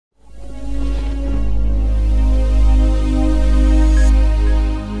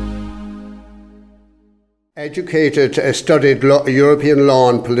Studied European law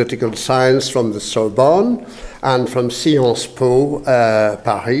and political science from the Sorbonne and from Sciences Po,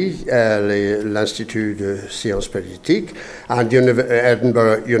 Paris, l'Institut de Sciences Politiques, and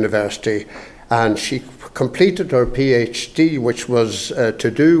Edinburgh University. And she completed her PhD, which was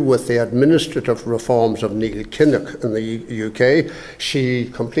to do with the administrative reforms of Neil Kinnock in the UK. She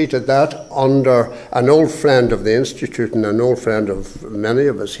completed that under an old friend of the Institute and an old friend of many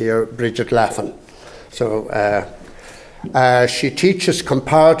of us here, Bridget Laffan. So she teaches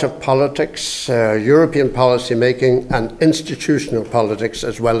comparative politics, European policy making, and institutional politics,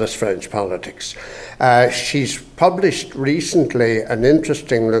 as well as French politics. She's published recently an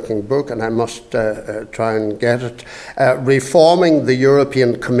interesting looking book, and I must try and get it, Reforming the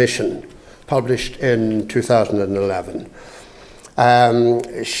European Commission, published in 2011.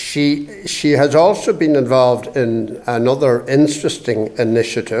 She has also been involved in another interesting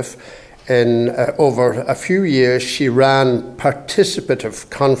initiative. Over a few years, she ran participative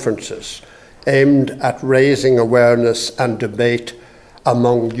conferences aimed at raising awareness and debate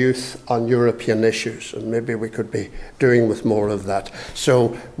among youth on European issues, and maybe we could be doing with more of that.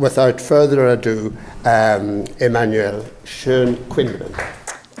 So, without further ado, Emmanuelle Schon-Quinlivan.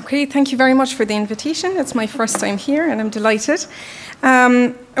 Okay, thank you very much for the invitation. It's my first time here, and I'm delighted.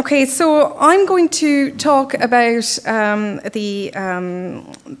 Okay, so I'm going to talk about the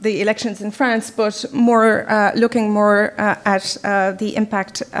elections in France, but looking more at the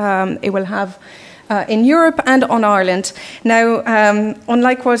impact it will have in Europe and on Ireland. Now,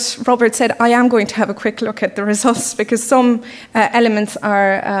 unlike what Robert said, I am going to have a quick look at the results because some elements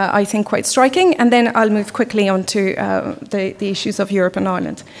are, I think, quite striking, and then I'll move quickly on to the issues of Europe and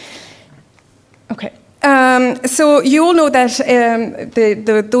Ireland. Okay. So you all know that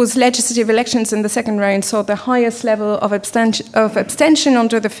those legislative elections in the second round saw the highest level of abstention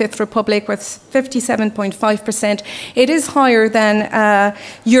under the Fifth Republic, with 57.5%. It is higher than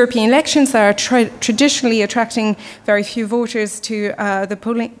European elections that are traditionally attracting very few voters to the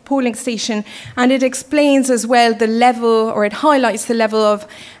polling station, and it explains as well the level, or it highlights the level of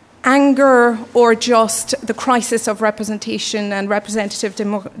anger or just the crisis of representation and representative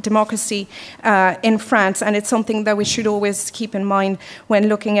democracy in France. And it's something that we should always keep in mind when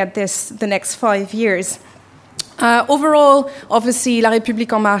looking at this the next 5 years. Overall, obviously, La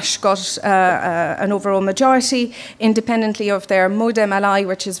République En Marche got an overall majority, independently of their Modem ally,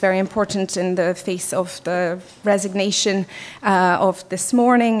 which is very important in the face of the resignation of this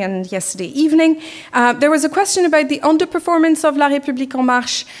morning and yesterday evening. There was a question about the underperformance of La République En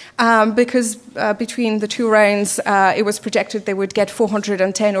Marche, because between the two rounds, it was projected they would get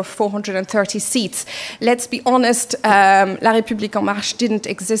 410 or 430 seats. Let's be honest, La République En Marche didn't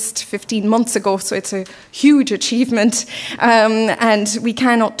exist 15 months ago, so it's a huge achievement, and we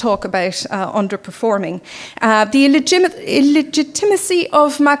cannot talk about underperforming. The illegitimacy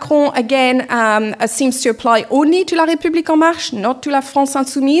of Macron, again, seems to apply only to La République En Marche, not to La France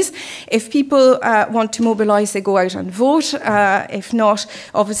Insoumise. If people want to mobilize, they go out and vote. If not,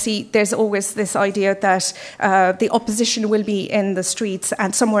 obviously, there's always this idea that the opposition will be in the streets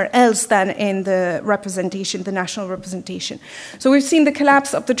and somewhere else than in the representation, the national representation. So we've seen the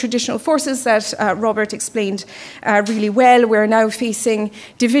collapse of the traditional forces that Robert explained really well. We're now facing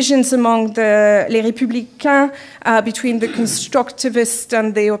divisions among the Les Républicains, between the constructivists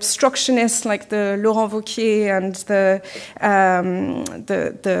and the obstructionists, like the Laurent Wauquiez and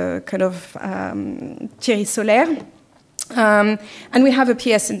the kind of Thierry Solaire. And we have a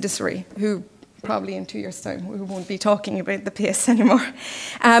PS in disarray, who probably in 2 years' time we won't be talking about the PS anymore.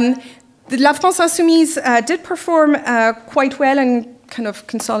 The La France Insoumise did perform quite well and kind of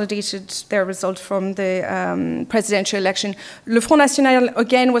consolidated their result from the presidential election. Le Front National,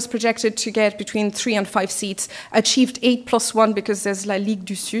 again, was projected to get between 3 and 5 seats, achieved 8 plus 1 because there's La Ligue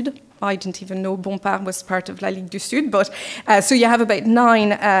du Sud. I didn't even know Bompard was part of La Ligue du Sud, but so you have about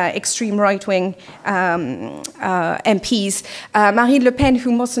 9 extreme right-wing MPs. Marine Le Pen,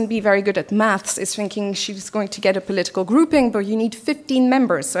 who mustn't be very good at maths, is thinking she's going to get a political grouping, but you need 15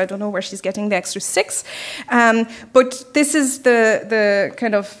 members, so I don't know where she's getting the extra 6. But this is the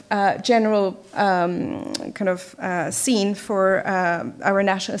kind of general scene for our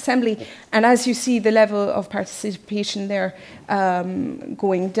National Assembly, and as you see, the level of participation there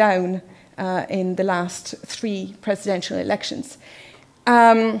going down in the last 3 presidential elections.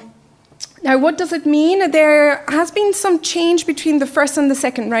 Now, what does it mean? There has been some change between the first and the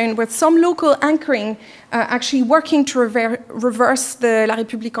second round, with some local anchoring actually working to reverse the La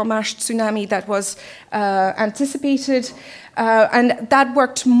République En Marche tsunami that was anticipated, and that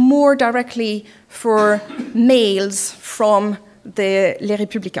worked more directly for males from Les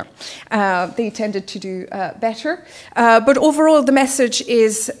Républicains. They tended to do better. But overall, the message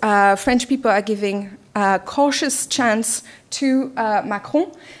is French people are giving a cautious chance to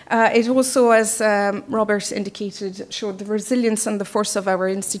Macron. It also, as Robert indicated, showed the resilience and the force of our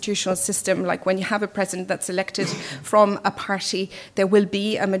institutional system. Like when you have a president that's elected from a party, there will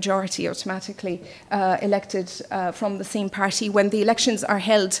be a majority automatically elected from the same party when the elections are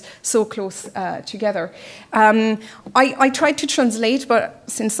held so close together. I tried to translate, but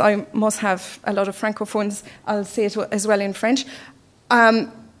since I must have a lot of francophones, I'll say it as well in French.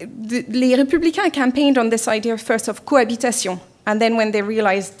 Les Républicains campaigned on this idea first of cohabitation, and then when they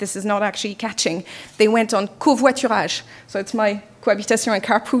realized this is not actually catching, they went on covoiturage. So it's my cohabitation and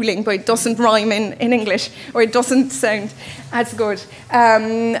carpooling, but it doesn't rhyme in English, or it doesn't sound as good.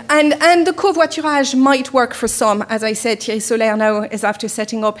 And the covoiturage might work for some. As I said, Thierry Solaire now is after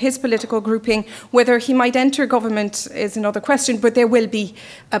setting up his political grouping. Whether he might enter government is another question, but there will be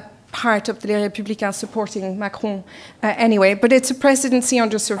a part of the Républicains supporting Macron anyway. But it's a presidency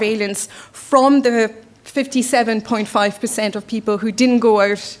under surveillance from the 57.5% of people who didn't go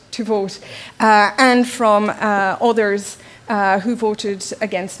out to vote and from others who voted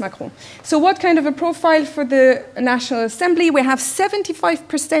against Macron. So what kind of a profile for the National Assembly? We have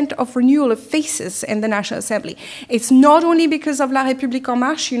 75% of renewal of faces in the National Assembly. It's not only because of La République En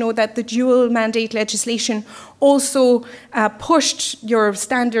Marche, you know, that the dual mandate legislation also pushed your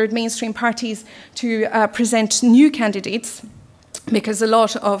standard mainstream parties to present new candidates, because a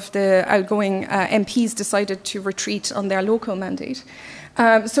lot of the outgoing MPs decided to retreat on their local mandate.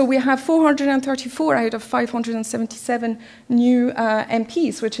 So we have 434 out of 577 new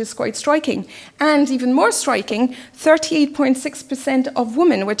MPs, which is quite striking. And even more striking, 38.6% of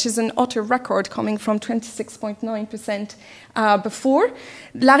women, which is an utter record coming from 26.9% before.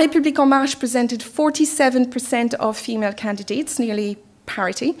 La République En Marche presented 47% of female candidates, nearly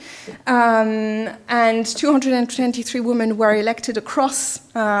parity, and 223 women were elected across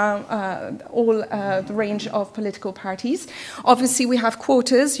all the range of political parties. Obviously, we have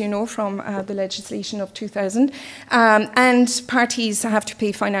quotas, you know, from the legislation of 2000, and parties have to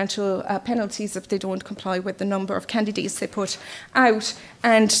pay financial penalties if they don't comply with the number of candidates they put out,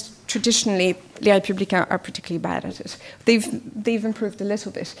 and traditionally, Les Républicains are particularly bad at it. They've improved a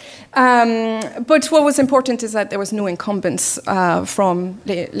little bit. But what was important is that there was no incumbents from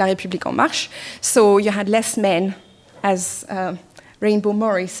La République En Marche. So you had less men, as Rainbow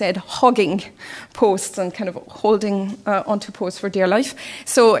Murray said, hogging posts and kind of holding onto posts for dear life.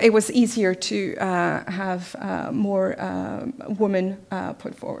 So it was easier to have more women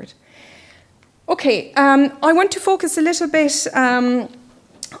put forward. Okay, I want to focus a little bit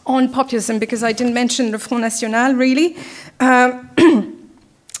on populism, because I didn't mention the Front National, really.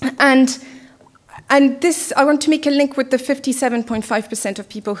 And this, I want to make a link with the 57.5% of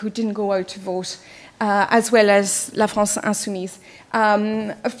people who didn't go out to vote, as well as La France Insoumise.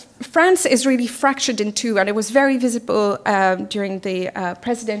 France is really fractured in two, and it was very visible during the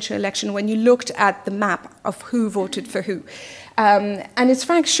presidential election when you looked at the map of who voted for who. And it's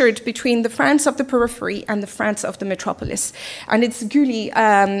fractured between the France of the periphery and the France of the metropolis. And it's Gulli,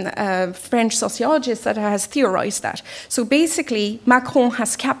 a French sociologist, that has theorized that. So basically, Macron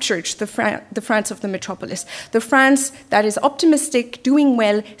has captured the France of the metropolis, the France that is optimistic, doing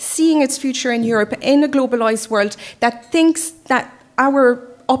well, seeing its future in Europe, in a globalized world, that thinks that our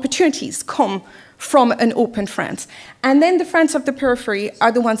opportunities come from an open France. And then the France of the periphery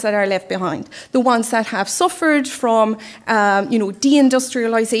are the ones that are left behind, the ones that have suffered from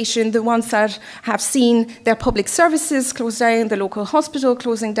deindustrialization, the ones that have seen their public services close down, the local hospital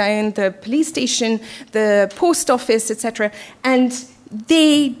closing down, the police station, the post office, etc. And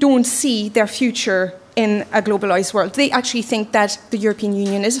they don't see their future in a globalized world. They actually think that the European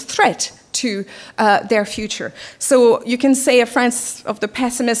Union is a threat to their future. So you can say a France of the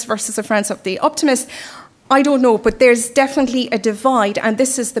pessimist versus a France of the optimist. I don't know, but there's definitely a divide, and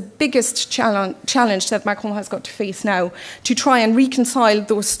this is the biggest challenge that Macron has got to face now, to try and reconcile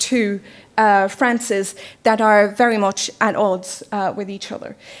those two Frances that are very much at odds with each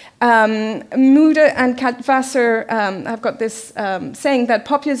other. Muda and Vassar have got this saying that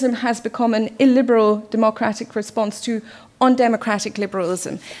populism has become an illiberal democratic response to undemocratic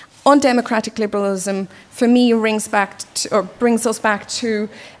liberalism. undemocratic liberalism, for me, brings us back to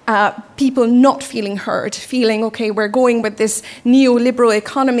people not feeling heard, feeling, okay, we're going with this neoliberal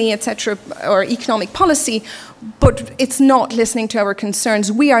economy, etc., or economic policy, but it's not listening to our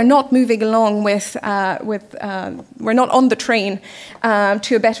concerns. We are not moving along we're not on the train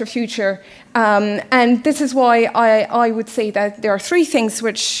to a better future. And this is why I would say that there are three things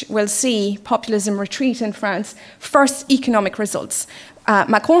which will see populism retreat in France. First, economic results.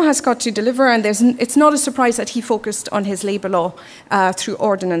 Macron has got to deliver, and it's not a surprise that he focused on his labour law through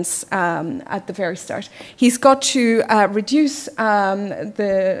ordinance at the very start. He's got to reduce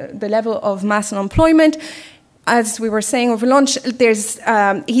the level of mass unemployment. As we were saying over lunch,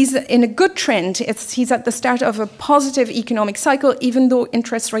 he's in a good trend. He's at the start of a positive economic cycle, even though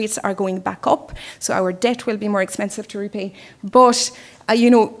interest rates are going back up. So our debt will be more expensive to repay. But,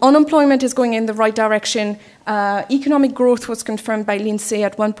 unemployment is going in the right direction. Economic growth was confirmed by l'INSEE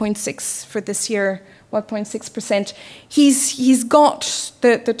at 1.6 for this year, 1.6%. He's got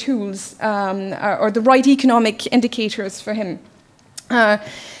the tools or the right economic indicators for him.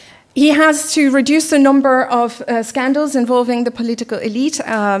 He has to reduce the number of scandals involving the political elite.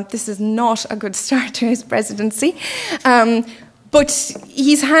 This is not a good start to his presidency. But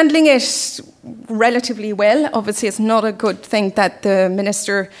he's handling it relatively well. Obviously, it's not a good thing that the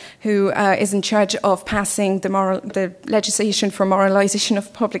minister who is in charge of passing the legislation for moralisation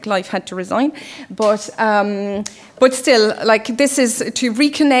of public life had to resign. But still, this is to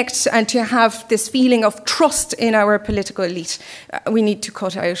reconnect and to have this feeling of trust in our political elite. We need to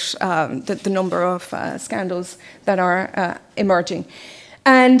cut out the number of scandals that are emerging.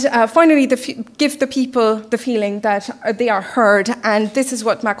 And finally, give the people the feeling that they are heard. And this is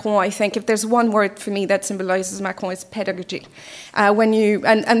what Macron, I think, if there's one word for me that symbolises Macron, is pedagogy.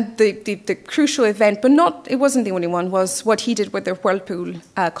 The crucial event, but it wasn't the only one, was what he did with the Whirlpool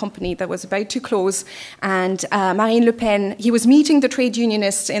company that was about to close. And Marine Le Pen, he was meeting the trade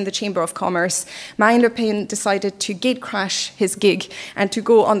unionists in the Chamber of Commerce. Marine Le Pen decided to gate crash his gig and to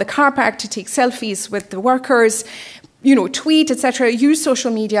go on the car park to take selfies with the workers, tweet, etc., use social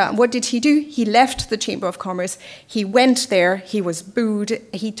media. What did he do? He left the Chamber of Commerce. He went there. He was booed.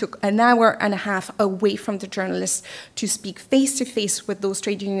 He took an hour and a half away from the journalists to speak face-to-face with those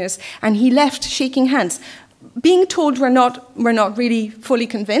trade unionists, and he left shaking hands, being told we're not really fully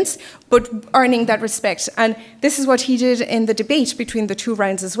convinced, but earning that respect. And this is what he did in the debate between the two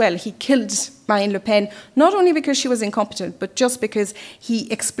rounds as well. He killed Marine Le Pen, not only because she was incompetent, but just because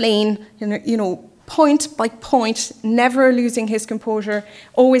he explained, point by point, never losing his composure,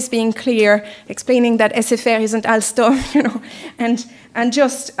 always being clear, explaining that SFR isn't Alstom, and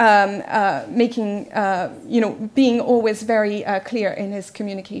just making, being always very clear in his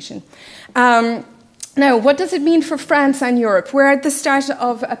communication. Now, what does it mean for France and Europe? We're at the start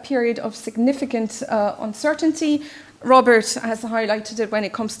of a period of significant uncertainty. Robert has highlighted it when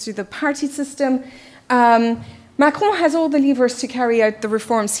it comes to the party system. Macron has all the levers to carry out the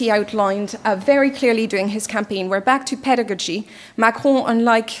reforms he outlined very clearly during his campaign. We're back to pedagogy. Macron,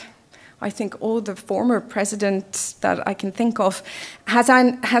 unlike, I think, all the former presidents that I can think of, has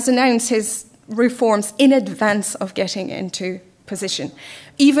announced his reforms in advance of getting into position,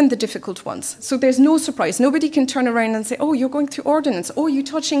 even the difficult ones. So there's no surprise. Nobody can turn around and say, oh, you're going through ordinance, oh, you're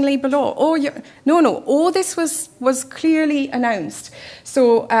touching labour law, oh, no, all this was clearly announced.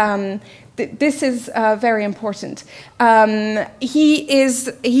 So this is very important.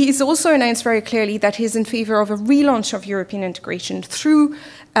 He's also announced very clearly that he's in favour of a relaunch of European integration through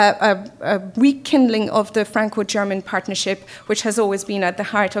a rekindling of the Franco-German partnership, which has always been at the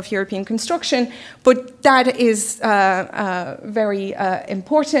heart of European construction. But that is very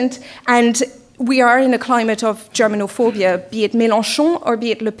important. And we are in a climate of Germanophobia, be it Mélenchon or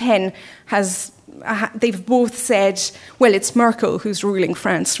be it Le Pen, they've both said, well, it's Merkel who's ruling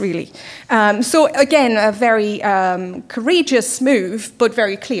France, really. So again, a very courageous move, but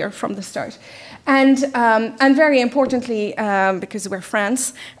very clear from the start. And very importantly, because we're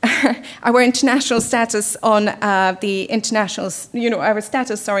France, our international status on the international, our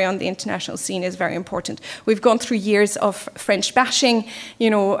status, on the international scene is very important. We've gone through years of French bashing,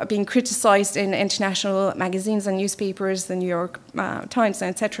 being criticised in international magazines and newspapers, the New York Times,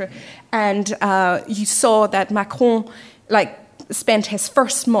 etc. And you saw that Macron, spent his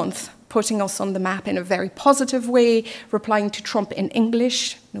first month putting us on the map in a very positive way, replying to Trump in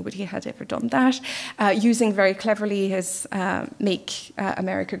English. Nobody had ever done that. Using very cleverly his Make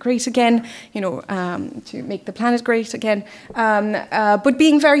America Great Again, to make the planet great again. But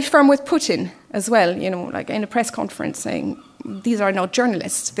being very firm with Putin as well, in a press conference saying, these are not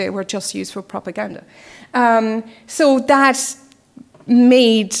journalists, they were just used for propaganda. So that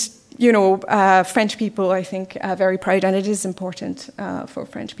made French people, I think, very proud, and it is important for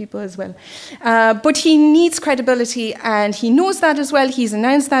French people as well. But he needs credibility, and he knows that as well. He's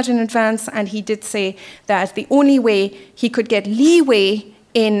announced that in advance, and he did say that the only way he could get leeway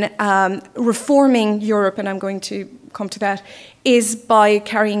in reforming Europe, and I'm going to come to that, is by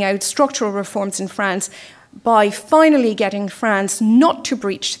carrying out structural reforms in France, by finally getting France not to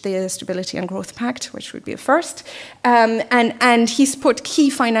breach the Stability and Growth Pact, which would be a first. And he's put key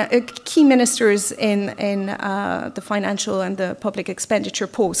ministers in the financial and the public expenditure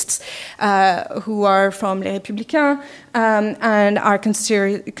posts who are from Les Républicains and are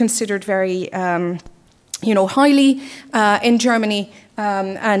considered very highly in Germany.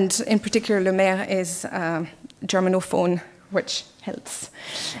 And in particular, Le Maire is Germanophone, which helps.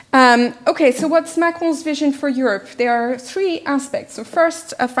 Okay, so what's Macron's vision for Europe? There are three aspects. So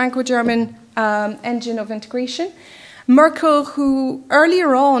first, a Franco-German engine of integration. Merkel, who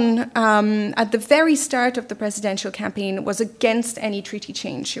earlier on, at the very start of the presidential campaign, was against any treaty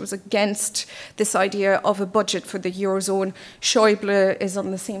change. She was against this idea of a budget for the Eurozone. Schäuble is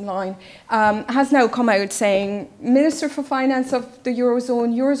on the same line, has now come out saying, Minister for Finance of the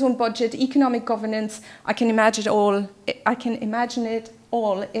Eurozone budget, economic governance, I can imagine it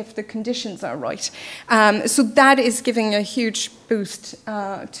all if the conditions are right. So that is giving a huge boost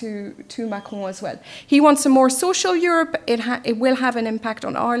to Macron as well. He wants a more social Europe. It will have an impact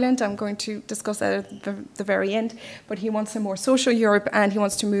on Ireland. I'm going to discuss that at the very end. But he wants a more social Europe, and he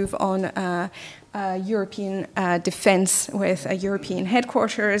wants to move on European defence with a European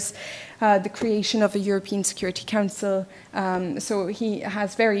headquarters, the creation of a European Security Council. So he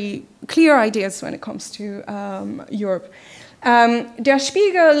has very clear ideas when it comes to Europe. Der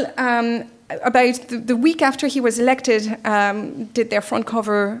Spiegel, about the week after he was elected, did their front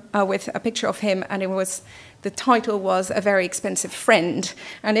cover with a picture of him, and the title was A Very Expensive Friend.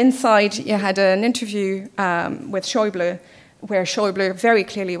 And inside you had an interview with Schäuble, where Schäuble very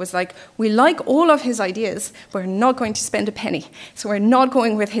clearly was like, we like all of his ideas, we're not going to spend a penny. So we're not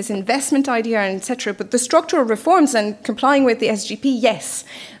going with his investment idea, and etc. But the structural reforms and complying with the SGP, yes.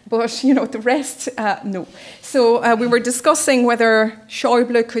 But, the rest, no. So we were discussing whether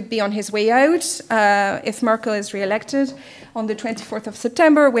Schäuble could be on his way out if Merkel is re-elected. On the 24th of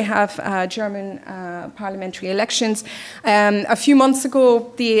September, we have German parliamentary elections. A few months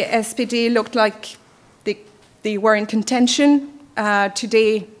ago, the SPD looked like they were in contention.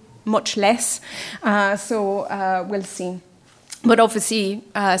 Today, much less. So we'll see. But obviously,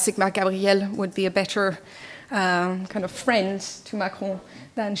 Sigmar Gabriel would be a better kind of friend to Macron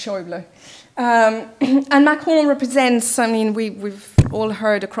than Schäuble. And Macron represents, we've all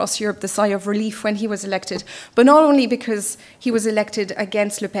heard across Europe the sigh of relief when he was elected, but not only because he was elected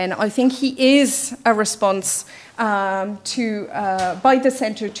against Le Pen. I think he is a response by the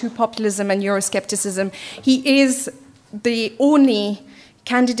centre to populism and Euroscepticism. He is the only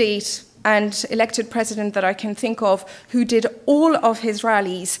candidate and elected president that I can think of who did all of his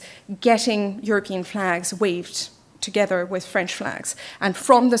rallies getting European flags waved together with French flags, and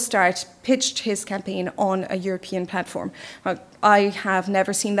from the start pitched his campaign on a European platform. I have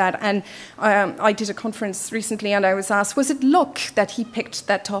never seen that, and I did a conference recently and I was asked, was it luck that he picked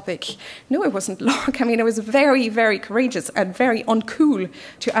that topic? No, it wasn't luck. It was very, very courageous and very uncool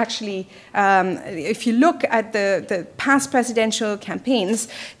to actually, if you look at the past presidential campaigns,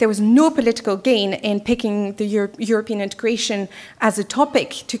 there was no political gain in picking the European integration as a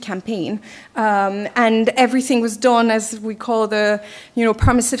topic to campaign, and everything was done as we call the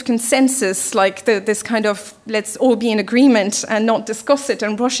permissive consensus, like this kind of let's all be in agreement and not discuss it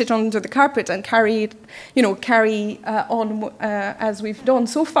and brush it under the carpet and carry on as we've done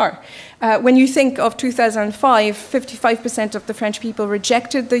so far. When you think of 2005, 55% of the French people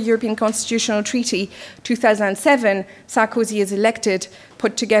rejected the European Constitutional Treaty. 2007, Sarkozy is elected,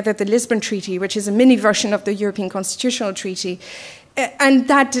 put together the Lisbon Treaty, which is a mini version of the European Constitutional Treaty. And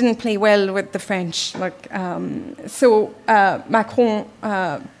that didn't play well with the French. So Macron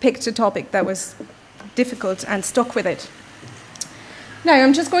picked a topic that was difficult and stuck with it. Now,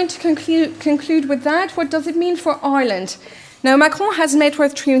 I'm just going to conclude with that. What does it mean for Ireland? Now, Macron has met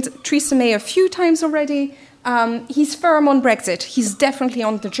with Theresa May a few times already. He's firm on Brexit. He's definitely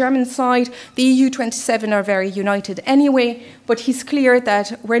on the German side. The EU27 are very united anyway, but he's clear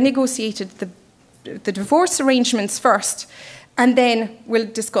that we're negotiated the divorce arrangements first, and then we'll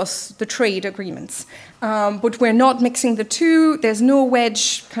discuss the trade agreements. But we're not mixing the two. There's no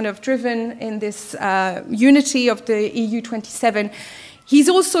wedge kind of driven in this unity of the EU27. He's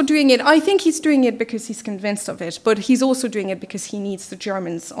also doing it, I think he's doing it because he's convinced of it, but he's also doing it because he needs the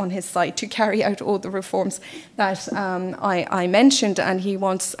Germans on his side to carry out all the reforms that I mentioned, and he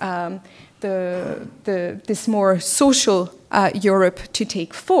wants this more social Europe to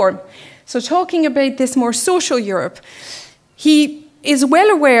take form. So talking about this more social Europe, he is well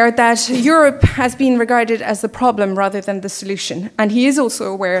aware that Europe has been regarded as the problem rather than the solution. And he is also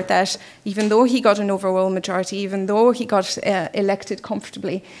aware that even though he got an overwhelming majority, even though he got elected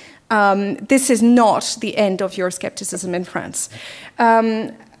comfortably, this is not the end of Euroscepticism in France.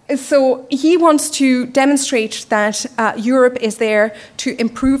 So he wants to demonstrate that Europe is there to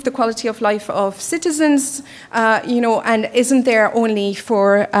improve the quality of life of citizens, and isn't there only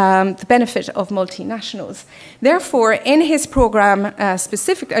for the benefit of multinationals. Therefore, in his program,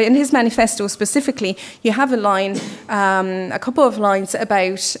 in his manifesto specifically, you have a couple of lines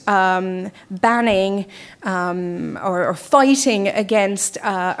about banning or fighting against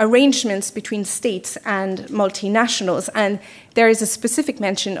arrangements between states and multinationals, and there is a specific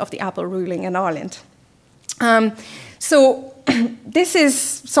mention of the Apple ruling in Ireland. So this is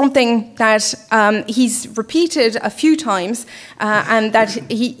something that he's repeated a few times, and that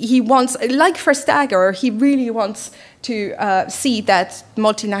he wants, like Verstager, he really wants to see that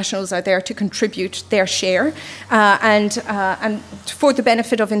multinationals are there to contribute their share and for the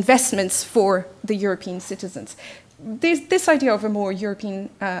benefit of investments for the European citizens. This idea of a more European,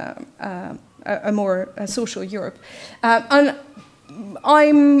 a more social Europe. And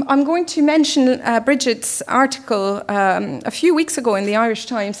I'm going to mention Bridget's article a few weeks ago in the Irish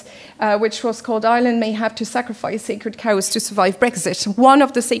Times, which was called "Ireland May Have to Sacrifice Sacred Cows to Survive Brexit." One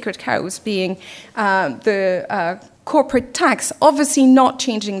of the sacred cows being the corporate tax, obviously not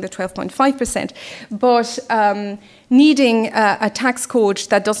changing the 12.5%, but needing a tax code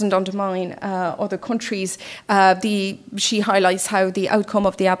that doesn't undermine other countries. She highlights how the outcome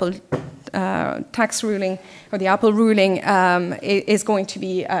of the Apple tax ruling or the Apple ruling is going to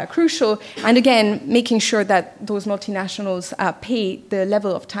be crucial, and again making sure that those multinationals pay the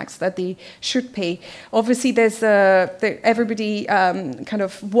level of tax that they should pay. Obviously, there's everybody kind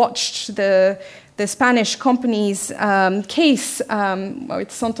of watched the Spanish companies' case,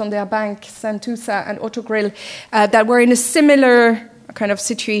 it's Santander Bank, Santusa, and Autogrill, that were in a similar kind of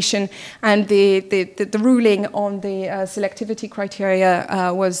situation, and the ruling on the selectivity criteria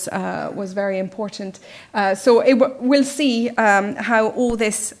was very important. So we'll see how all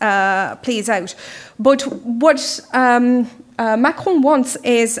this plays out. But what Macron wants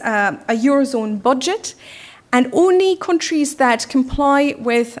is a Eurozone budget, and only countries that comply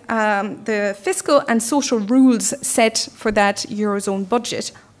with the fiscal and social rules set for that Eurozone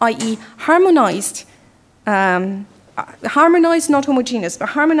budget, i.e. harmonised, not homogeneous, but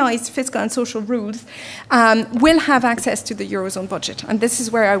harmonised fiscal and social rules, will have access to the Eurozone budget. And this is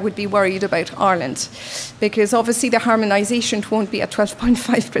where I would be worried about Ireland, because obviously the harmonisation won't be at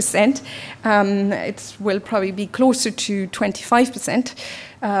 12.5%. It will probably be closer to 25%.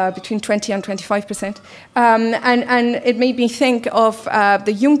 Between 20 and 25%. And it made me think of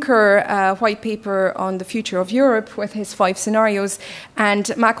the Juncker white paper on the future of Europe with his 5 scenarios.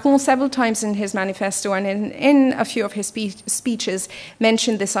 And Macron several times in his manifesto and in a few of his speeches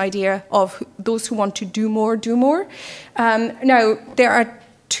mentioned this idea of those who want to do more, do more. Now, there are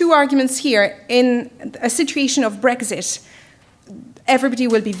 2 arguments here. In a situation of Brexit, everybody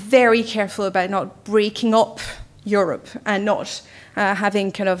will be very careful about not breaking up Europe and not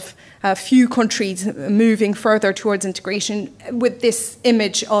having kind of a few countries moving further towards integration with this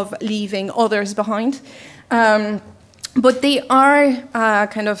image of leaving others behind. But they are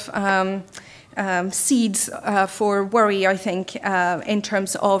kind of seeds for worry, I think, in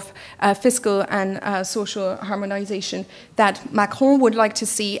terms of fiscal and social harmonisation that Macron would like to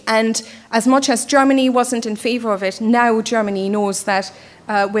see. And as much as Germany wasn't in favour of it, now Germany knows that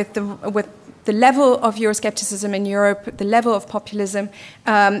with the level of Euroscepticism in Europe, the level of populism,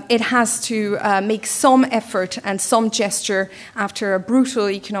 it has to make some effort and some gesture after a brutal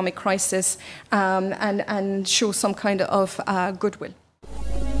economic crisis and show some kind of goodwill.